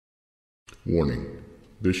Warning,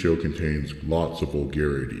 this show contains lots of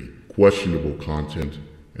vulgarity, questionable content,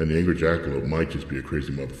 and the angry jackalope might just be a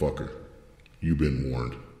crazy motherfucker. You've been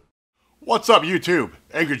warned. What's up, YouTube?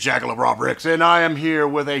 Angry Jackalope Rob Ricks, and I am here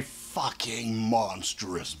with a fucking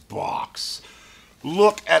monstrous box.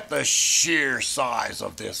 Look at the sheer size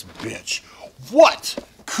of this bitch. What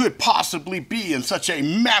could possibly be in such a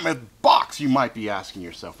mammoth box, you might be asking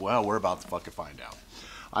yourself. Well, we're about to fucking find out.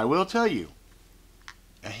 I will tell you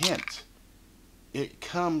a hint. It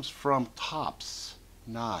comes from Tops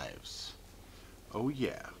Knives. Oh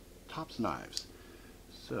yeah, Tops Knives.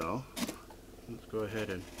 So, let's go ahead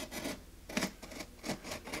and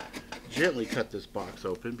gently cut this box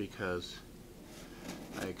open because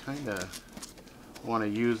I kind of want to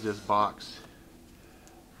use this box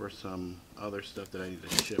for some other stuff that I need to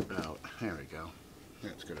ship out. There we go.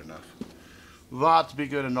 That's good enough. That's be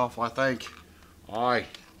good enough, I think. I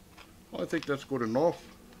think that's good enough.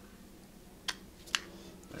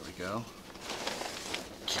 There we go.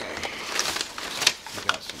 Okay. We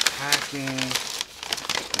got some packing.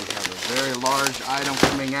 We have a very large item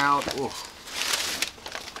coming out. Ooh.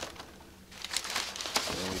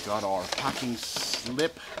 And we got our packing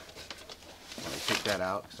slip. Let me take that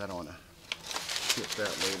out because I don't want to ship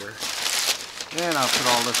that later. And I'll put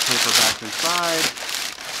all this paper back inside.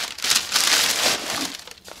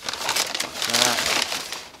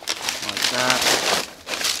 Like that.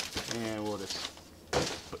 And we'll just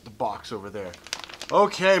put the box over there.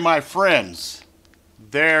 Okay, my friends.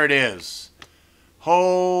 There it is.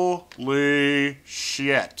 Holy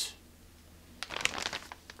shit.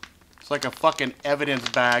 It's like a fucking evidence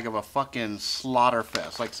bag of a fucking slaughter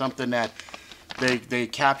fest. Like something that they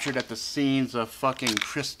captured at the scenes of fucking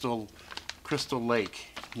Crystal Lake.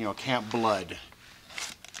 You know, Camp Blood.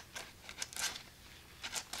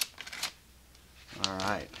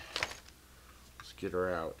 Alright. Let's get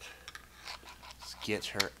her out. Let's get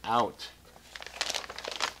her out.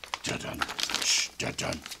 Dun-dun.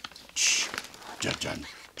 Dun-dun. Dun-dun.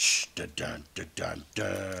 Dun-dun. Dun-dun.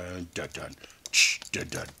 Dun-dun. Dun-dun.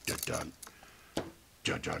 Dun-dun.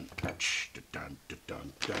 Dun-dun. Dun-dun.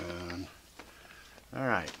 Dun-dun.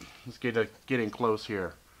 Alright. Let's get in close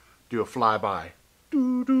here. Do a flyby.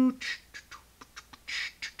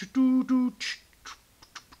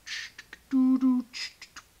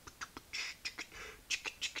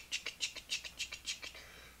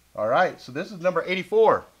 Alright, so this is number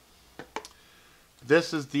 84.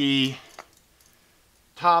 This is the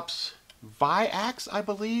Tops Viking Ax, I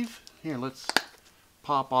believe. Here, let's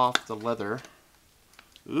pop off the leather.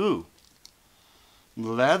 Ooh.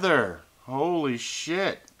 Leather. Holy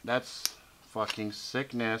shit. That's fucking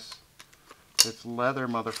sickness. It's leather,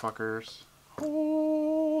 motherfuckers.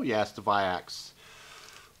 Oh, yeah, it's the Viking Ax.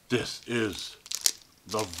 This is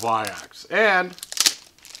the Viking Ax. And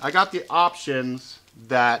I got the options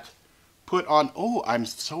that put on. Oh, I'm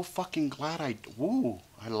so fucking glad I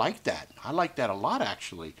like that. I like that a lot,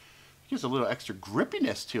 actually. It gives a little extra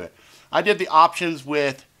grippiness to it. I did the options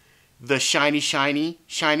with the shiny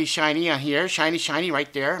on here, shiny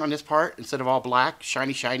right there on this part instead of all black,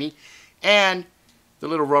 shiny, and the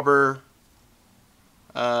little rubber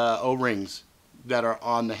O-rings that are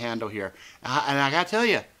on the handle here. And I gotta tell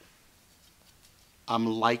you, I'm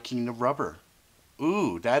liking the rubber.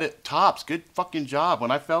 Ooh, Tops, good fucking job.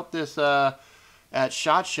 When I felt this at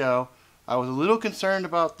SHOT Show, I was a little concerned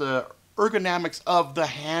about the ergonomics of the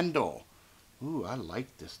handle. Ooh, I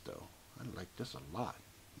like this though. I like this a lot.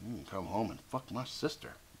 Come home and fuck my sister.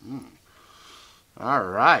 All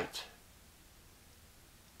right.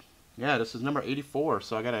 Yeah, this is number 84,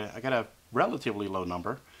 so I got a relatively low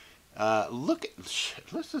number. Look at,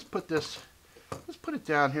 let's just put this. Let's put it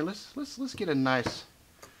down here. Let's get a nice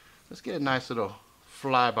little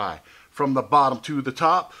flyby from the bottom to the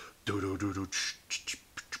top.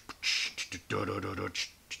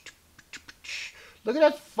 Look at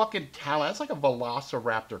that fucking talent. That's like a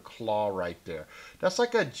velociraptor claw right there. That's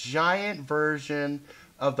like a giant version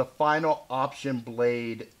of the final option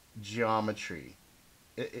blade geometry.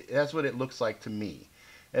 That's what it looks like to me.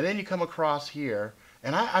 And then you come across here,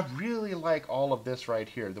 and I really like all of this right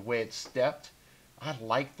here. The way it's stepped, I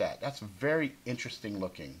like that. That's very interesting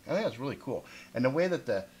looking. I think that's really cool. And the way that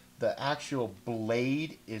the actual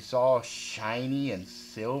blade is all shiny and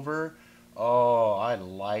silver. Oh, I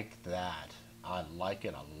like that. I like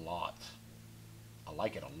it a lot. I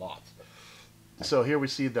like it a lot. So here we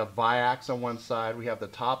see the Viking Ax on one side. We have the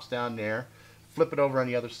Tops down there. Flip it over on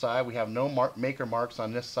the other side. We have no maker marks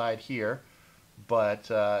on this side here.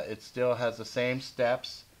 But it still has the same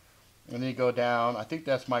steps. And then you go down. I think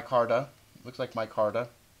that's micarta. Looks like micarta.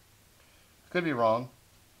 Could be wrong.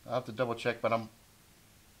 I'll have to double check, but I'm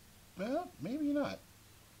No, maybe not.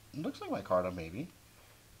 It looks like micarta, maybe.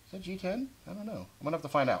 Is that G10? I don't know. I'm going to have to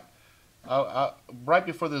find out. Right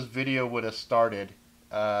before this video would have started,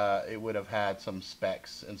 it would have had some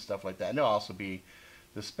specs and stuff like that. And there'll also be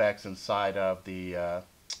the specs inside of the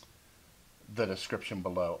description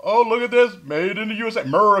below. Oh, look at this. Made in the USA.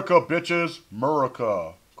 America, bitches. America.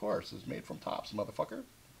 Of course, it's made from Tops, motherfucker.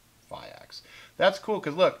 Viking Ax. That's cool,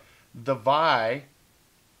 because look, the Vi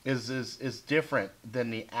is different than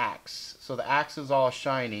the Ax. So the Ax is all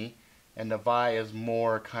shiny, and the Vi is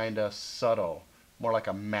more kind of subtle, more like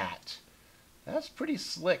a matte. That's pretty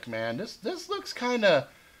slick, man. This looks kind of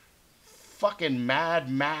fucking Mad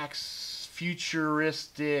Max,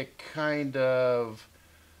 futuristic, kind of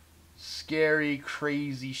scary,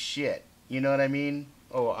 crazy shit. You know what I mean?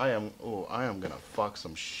 I am gonna fuck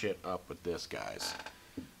some shit up with this, guys.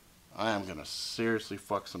 I am gonna seriously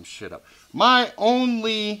fuck some shit up. My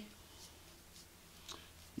only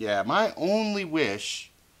wish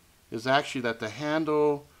is actually that the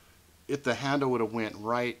handle, if the handle would have went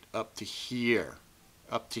right up to here,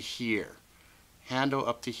 handle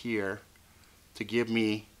up to here, to give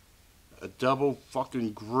me a double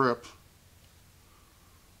fucking grip.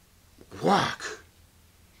 Whack!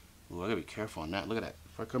 Ooh, I gotta be careful on that. Look at that.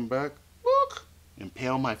 If I come back, look,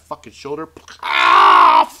 impale my fucking shoulder.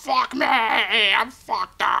 Ah, fuck me! I'm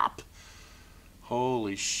fucked up.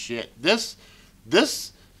 Holy shit! This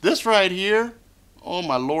right here. Oh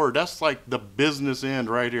my lord! That's like the business end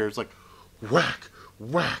right here. It's like whack,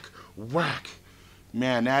 whack, whack.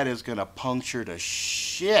 Man, that is gonna puncture the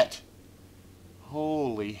shit.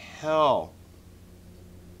 Holy hell.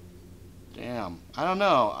 Damn. I don't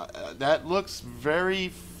know. That looks very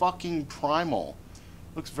fucking primal.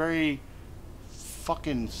 Looks very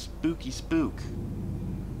fucking spooky spook.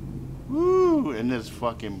 Woo! And this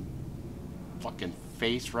fucking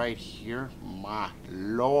face right here. My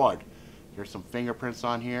lord. There's some fingerprints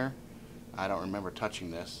on here. I don't remember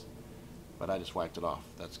touching this, but I just wiped it off.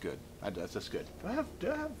 That's good. That's good. Do I have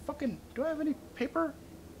any paper?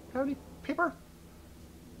 Do I have any paper?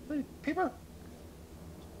 Any paper?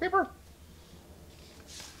 Paper?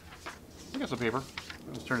 I got some paper.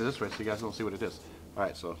 Let's turn it this way so you guys don't see what it is.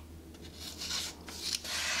 Alright, so.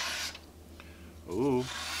 Ooh.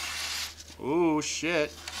 Ooh,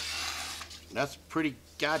 shit. That's pretty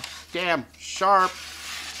goddamn sharp.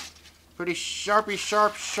 Pretty sharpy,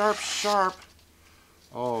 sharp.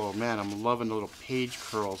 Oh, man, I'm loving the little page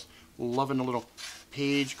curls. Loving the little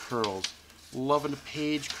page curls. Loving the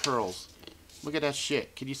page curls. Look at that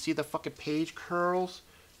shit. Can you see the fucking page curls?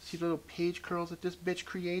 See the little page curls that this bitch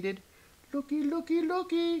created? Looky, looky,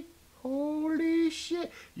 looky. Holy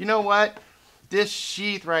shit. You know what? This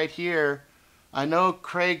sheath right here, I know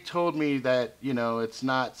Craig told me that, you know, it's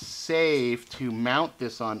not safe to mount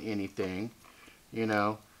this on anything. You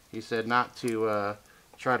know, he said not to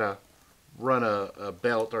try to run a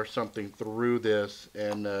belt or something through this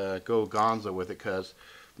and go gonzo with it, because,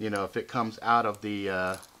 you know, if it comes out of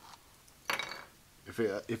the... If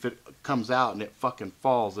it comes out and it fucking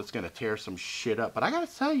falls, it's going to tear some shit up. But I got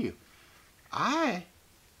to tell you, oh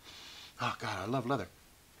God, I love leather.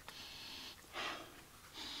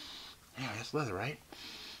 Yeah, that's leather, right?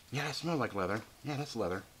 Yeah, that smells like leather. Yeah, that's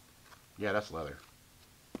leather. Yeah, that's leather.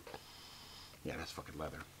 Yeah, that's fucking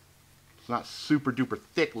leather. It's not super duper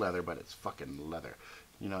thick leather, but it's fucking leather.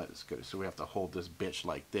 You know, it's good. So we have to hold this bitch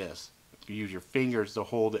like this. You use your fingers to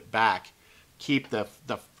hold it back. Keep the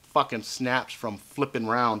fucking snaps from flipping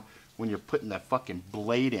around when you're putting that fucking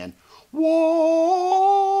blade in. Whoa!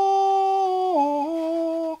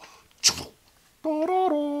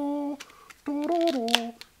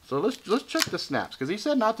 So let's check the snaps, because he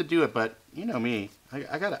said not to do it, but you know me,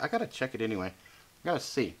 I gotta check it anyway. I gotta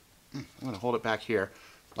see. I'm gonna hold it back here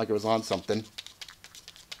like it was on something.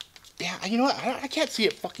 Yeah, you know what? I can't see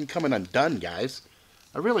it fucking coming undone, guys.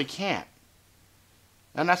 I really can't.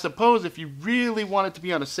 And I suppose if you really wanted to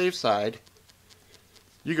be on the safe side,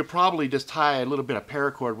 you could probably just tie a little bit of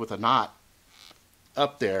paracord with a knot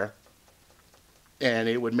up there, and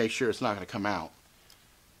it would make sure it's not going to come out.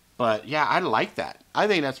 But yeah, I like that. I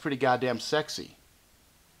think that's pretty goddamn sexy.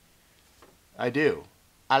 I do.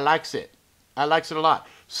 I likes it. I likes it a lot.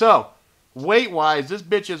 So, weight-wise, this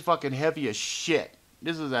bitch is fucking heavy as shit.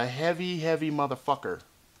 This is a heavy, heavy motherfucker.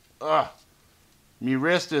 Ugh. Me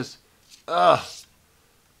wrist is... Ugh.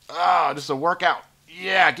 Ah, this is a workout.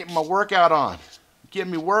 Yeah, getting my workout on.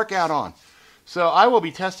 Getting me workout on. So I will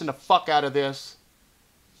be testing the fuck out of this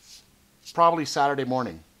probably Saturday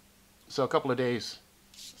morning. So a couple of days.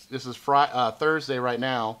 This is Thursday right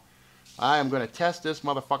now. I am going to test this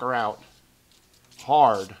motherfucker out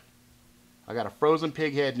hard. I got a frozen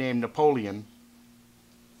pig head named Napoleon.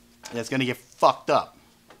 And it's going to get fucked up.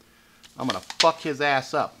 I'm going to fuck his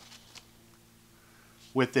ass up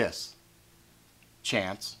with this.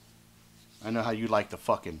 Chance. I know how you like to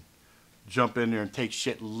fucking jump in there and take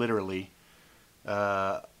shit literally.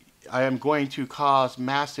 I am going to cause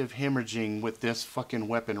massive hemorrhaging with this fucking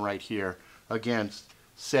weapon right here against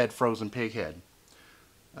said frozen pig head.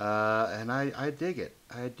 And I dig it.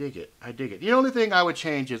 I dig it. I dig it. The only thing I would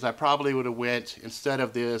change is I probably would have went, instead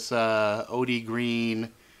of this OD green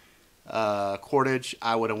cordage,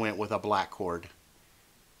 I would have went with a black cord.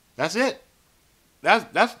 That's it.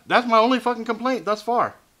 That's my only fucking complaint thus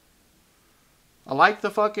far. I like the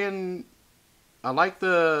fucking, I like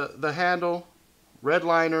the handle, red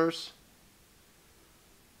liners.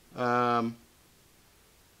 What's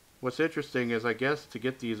interesting is, I guess, to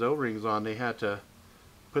get these O-rings on, they had to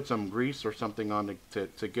put some grease or something on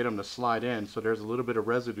to get them to slide in. So there's a little bit of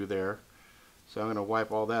residue there. So I'm going to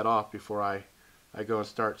wipe all that off before I go and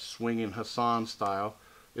start swinging Hassan style.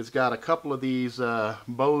 It's got a couple of these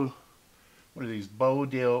bow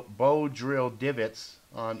drill divots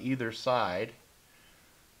on either side.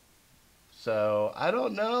 So I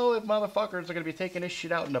don't know if motherfuckers are going to be taking this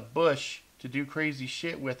shit out in the bush to do crazy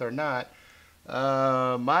shit with or not.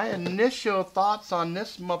 My initial thoughts on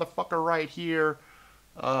this motherfucker right here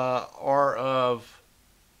are of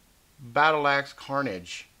Battle Axe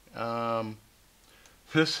Carnage.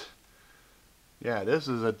 This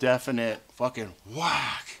is a definite fucking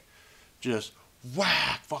whack. Just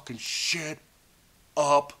whack fucking shit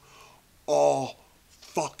up all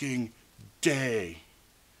fucking day.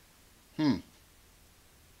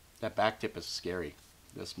 That back tip is scary.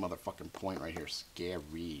 This motherfucking point right here is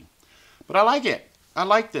scary. But I like it. I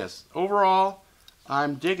like this. Overall,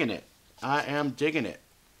 I'm digging it. I am digging it.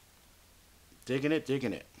 Digging it,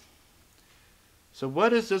 digging it. So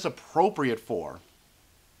what is this appropriate for?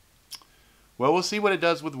 Well, we'll see what it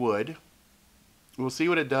does with wood. We'll see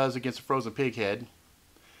what it does against a frozen pig head.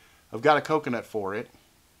 I've got a coconut for it.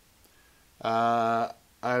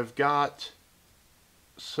 I've got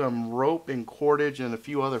some rope and cordage and a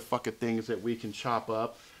few other fucking things that we can chop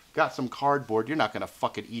up. Got some cardboard. You're not going to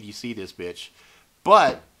fucking EDC this bitch.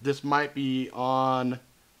 But this might be on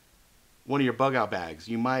one of your bug out bags.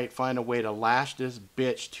 You might find a way to lash this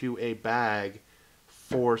bitch to a bag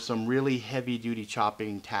for some really heavy duty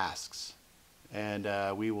chopping tasks.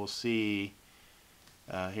 And we will see.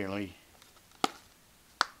 Here, let me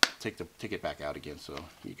take it back out again so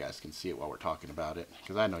you guys can see it while we're talking about it.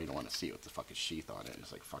 Because I know you don't want to see it with the fucking sheath on it.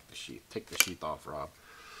 It's like, fuck the sheath. Take the sheath off, Rob.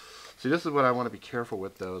 See, this is what I want to be careful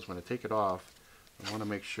with, though, is when I take it off, I want to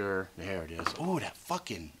make sure. There it is. Oh, that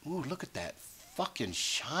fucking. Ooh, look at that fucking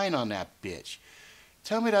shine on that bitch.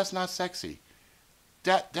 Tell me that's not sexy.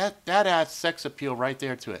 That adds sex appeal right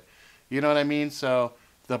there to it. You know what I mean? So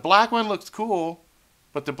the black one looks cool,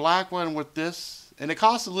 but the black one with this, and it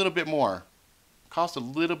costs a little bit more. It costs a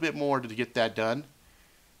little bit more to get that done,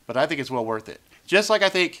 but I think it's well worth it. Just like I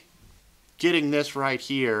think getting this right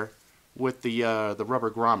here with the rubber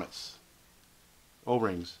grommets,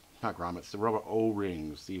 O-rings, not grommets, the rubber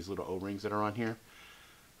O-rings, these little O-rings that are on here.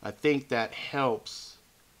 I think that helps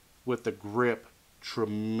with the grip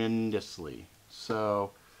tremendously.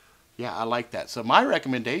 So, yeah, I like that. So my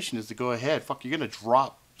recommendation is to go ahead. Fuck, you're going to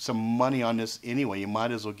drop some money on this anyway. You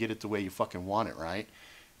might as well get it the way you fucking want it, right?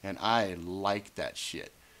 And I like that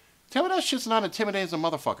shit. Tell me that shit's not intimidating as a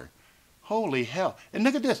motherfucker. Holy hell. And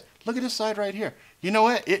look at this. Look at this side right here. You know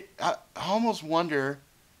what? I almost wonder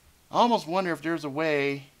if there's a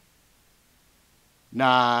way.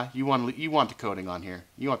 Nah, you want the coating on here.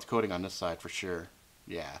 You want the coating on this side for sure.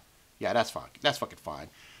 Yeah. Yeah, that's fine. That's fucking fine.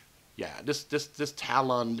 Yeah, this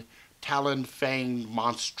taloned fang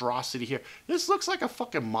monstrosity here. This looks like a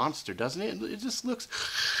fucking monster, doesn't it? It just looks,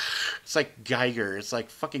 it's like Geiger. It's like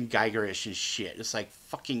fucking Geiger-ish and shit. It's like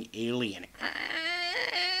fucking alien.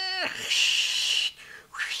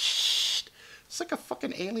 It's like a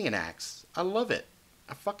fucking alien axe. I love it.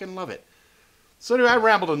 I fucking love it. So anyway, I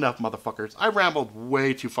rambled enough, motherfuckers. I rambled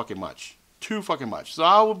way too fucking much. Too fucking much. So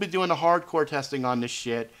I will be doing the hardcore testing on this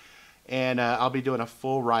shit. And I'll be doing a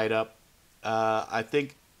full write-up. I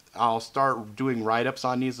think I'll start doing write-ups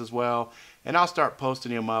on these as well. And I'll start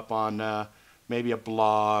posting them up on maybe a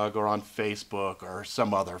blog or on Facebook or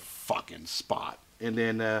some other fucking spot. And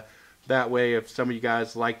then that way, if some of you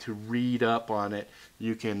guys like to read up on it,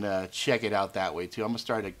 you can check it out that way too. I'm going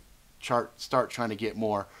to start trying to get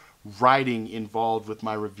more writing involved with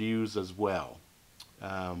my reviews as well.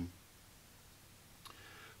 So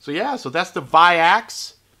yeah, so that's the Viking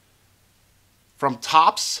Ax from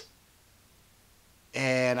Tops.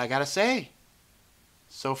 And I gotta say,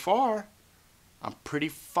 so far, I'm pretty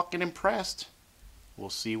fucking impressed. We'll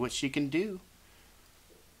see what she can do.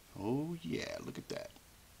 Oh yeah, look at that.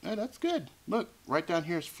 Oh, that's good. Look, right down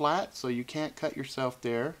here is flat, so you can't cut yourself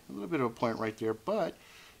there. A little bit of a point right there, but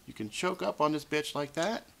you can choke up on this bitch like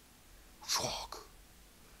that.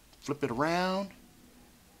 Flip it around.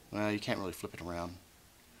 Well, you can't really flip it around.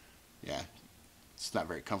 Yeah, it's not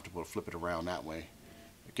very comfortable to flip it around that way.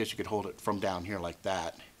 I guess you could hold it from down here like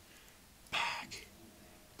that. Back.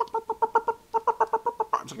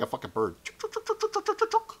 It's like a fucking bird.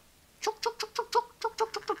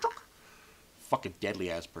 Fucking deadly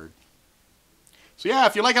ass bird. So yeah,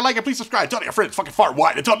 if you like it, please subscribe. Tell your friends fucking far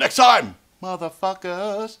wide. Until next time,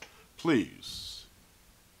 motherfuckers, please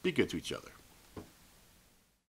be good to each other.